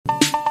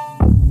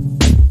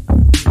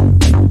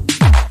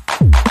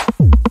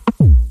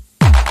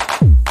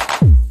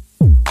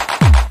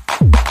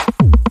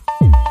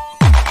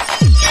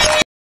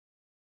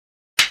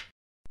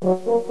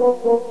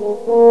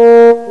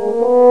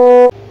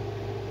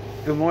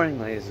Good morning,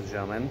 ladies and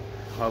gentlemen.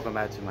 Welcome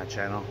back to my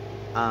channel.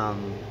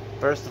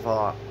 First of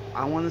all,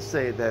 I want to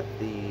say that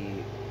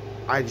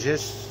I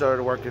just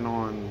started working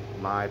on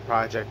my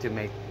project to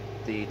make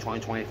the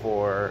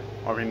 2024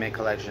 Army Man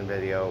collection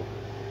video.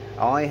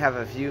 I only have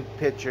a few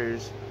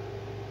pictures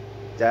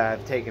that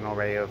I've taken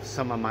already of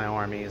some of my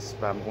armies,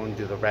 but I'm going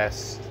to do the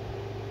rest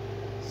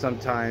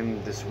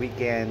sometime this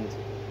weekend,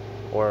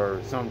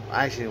 or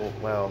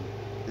well,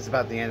 it's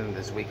about the end of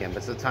this weekend,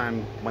 but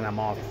sometime when I'm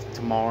off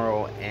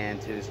tomorrow and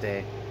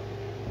Tuesday,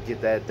 get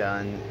that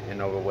done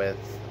and over with,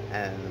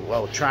 and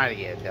well, try to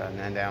get it done,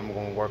 and then I'm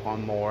going to work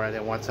on more. And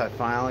then once I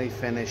finally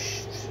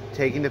finish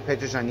taking the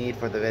pictures I need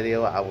for the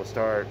video, I will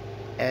start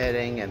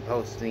editing and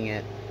posting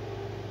it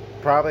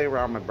probably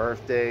around my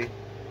birthday,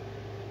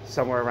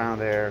 somewhere around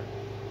there.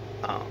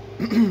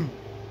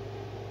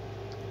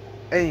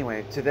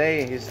 Anyway,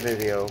 today's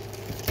video,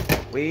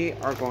 we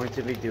are going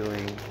to be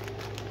doing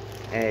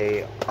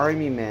a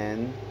Army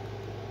Man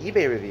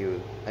eBay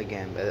review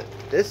again, but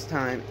this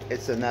time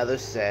it's another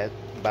set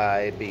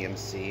by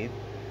BMC,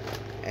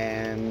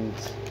 and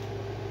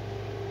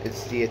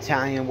it's the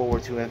Italian World War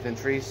II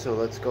Infantry. So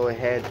let's go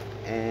ahead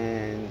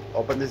and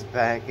open this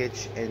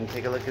package and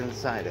take a look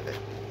inside of it.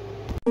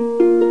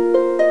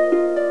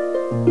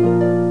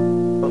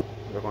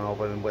 We're going to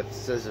open it with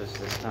scissors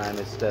this time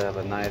instead of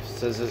a knife.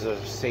 Scissors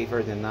are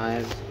safer than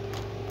knives,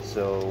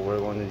 so we're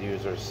going to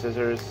use our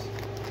scissors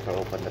to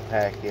open the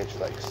package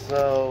like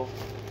so.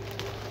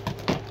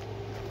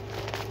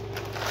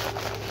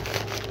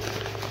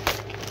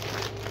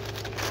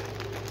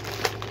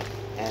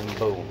 And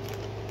boom.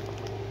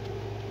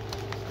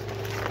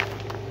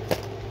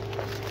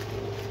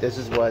 This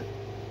is what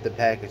the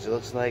package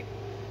looks like.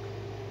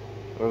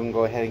 We're going to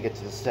go ahead and get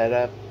to the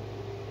setup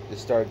to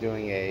start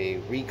doing a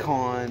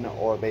recon,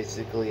 or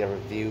basically a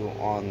review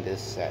on this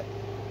set.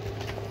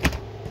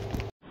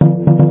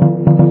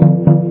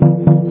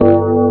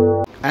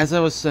 As I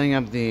was setting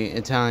up the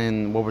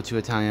Italian World War II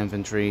Italian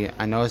Infantry,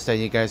 I noticed that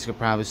you guys could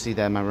probably see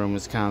that my room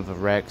was kind of a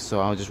wreck,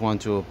 so I just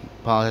wanted to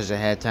apologize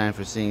ahead of time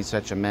for seeing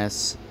such a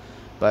mess.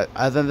 But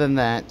other than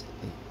that,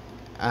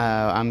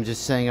 I'm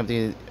just setting up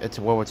it's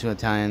World War II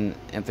Italian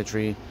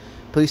Infantry.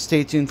 Please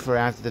stay tuned for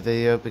after the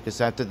video, because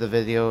after the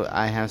video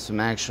I have some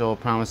actual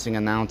promising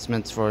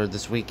announcements for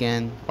this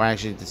weekend, or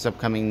actually this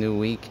upcoming new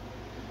week.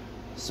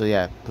 So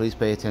yeah, please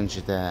pay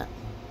attention to that.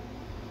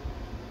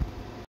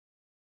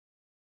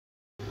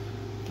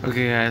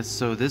 Okay guys,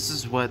 so this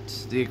is what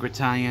the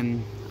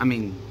Italian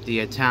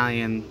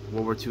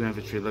World War II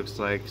Infantry looks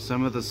like.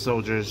 Some of the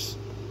soldiers'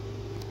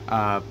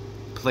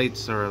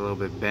 plates are a little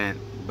bit bent,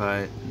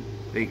 but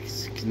they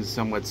can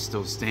somewhat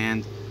still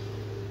stand.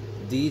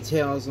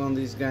 Details on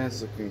these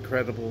guys look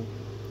incredible.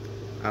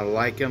 I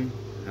like them,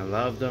 I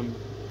love them,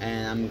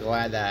 and I'm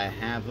glad that I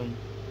have them.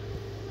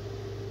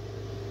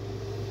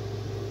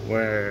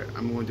 Where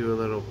I'm going to do a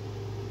little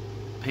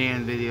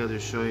pan video to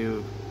show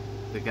you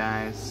the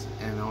guys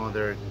and all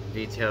their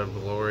detailed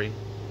glory.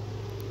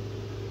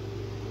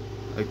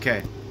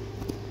 Okay,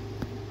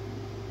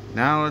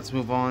 now let's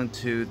move on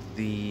to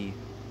the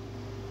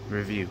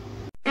review.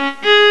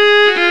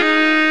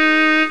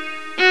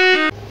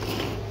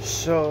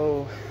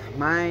 So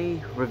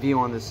my review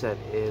on this set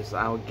is,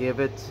 I'll give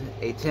it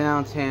a 10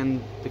 out of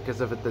 10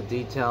 because of the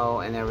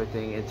detail and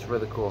everything. It's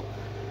really cool,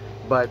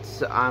 but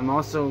I'm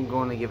also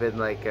going to give it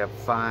like a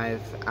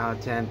 5 out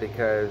of 10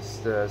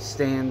 because the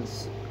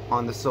stands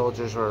on the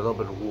soldiers are a little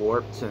bit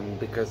warped, and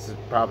because it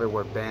probably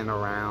were bent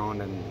around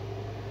and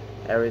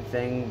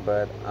everything.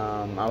 But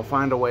I'll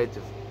find a way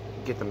to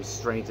get them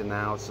straightened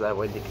out so that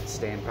way they can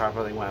stand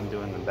properly when I'm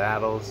doing the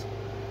battles.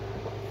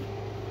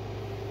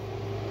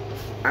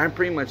 I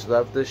pretty much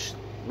love this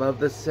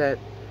set.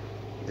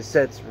 The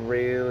set's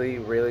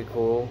really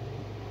cool,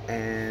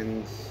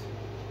 and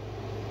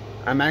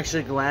I'm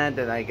actually glad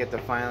that I get to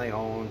finally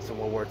own some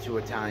World War II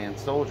Italian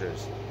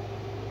soldiers.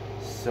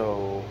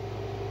 So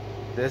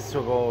this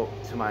will go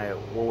to my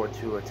World War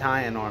II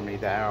Italian army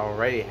that I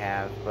already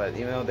have, but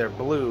even though they're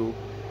blue,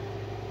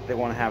 they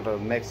want to have a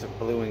mix of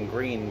blue and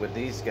green with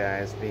these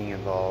guys being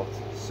involved.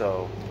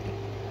 So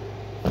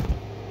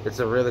it's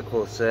a really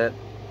cool set,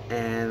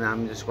 and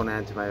I'm just going to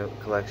add to my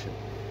collection.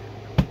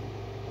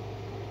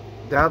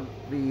 That'll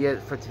be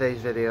it for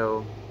today's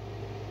video.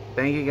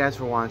 Thank you guys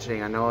for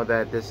watching. I know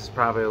that this is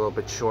probably a little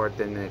bit short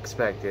than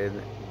expected,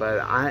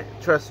 but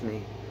trust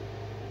me,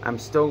 I'm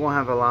still going to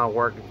have a lot of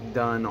work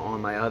done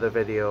on my other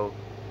video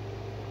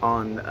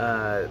on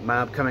my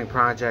upcoming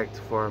project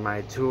for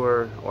my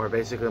tour, or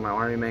basically my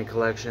Army Man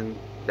collection,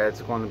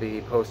 that's going to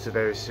be posted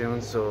very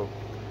soon. So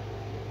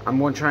I'm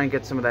going to try and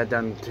get some of that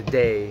done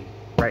today,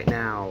 right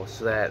now,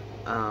 so that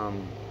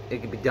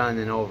it can be done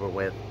and over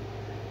with.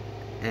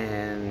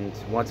 And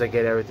once I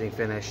get everything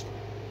finished,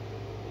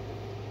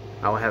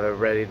 I'll have it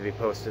ready to be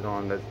posted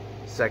on the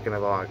 2nd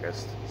of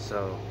August.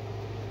 So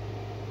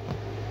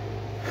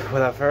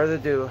without further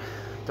ado,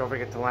 don't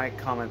forget to like,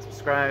 comment,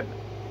 subscribe.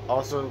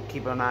 Also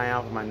keep an eye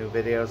out for my new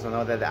videos. I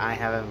know that I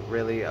haven't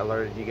really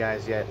alerted you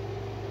guys yet.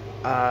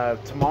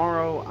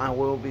 Tomorrow I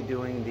will be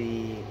doing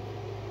the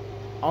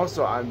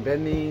Also, I've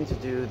been meaning to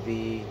do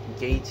the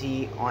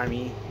Gaty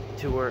Army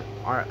tour,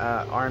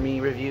 Army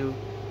review,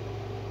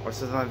 or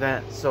something like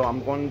that. So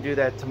I'm going to do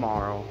that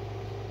tomorrow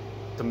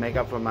to make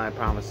up for my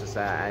promises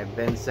that I've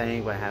been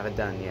saying but haven't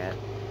done yet.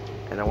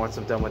 And once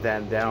I'm done with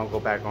that, then I'll go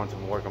back on to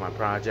work on my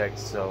project.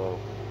 So,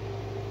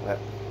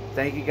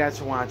 thank you guys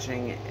for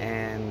watching,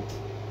 and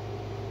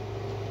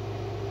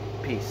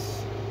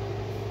peace.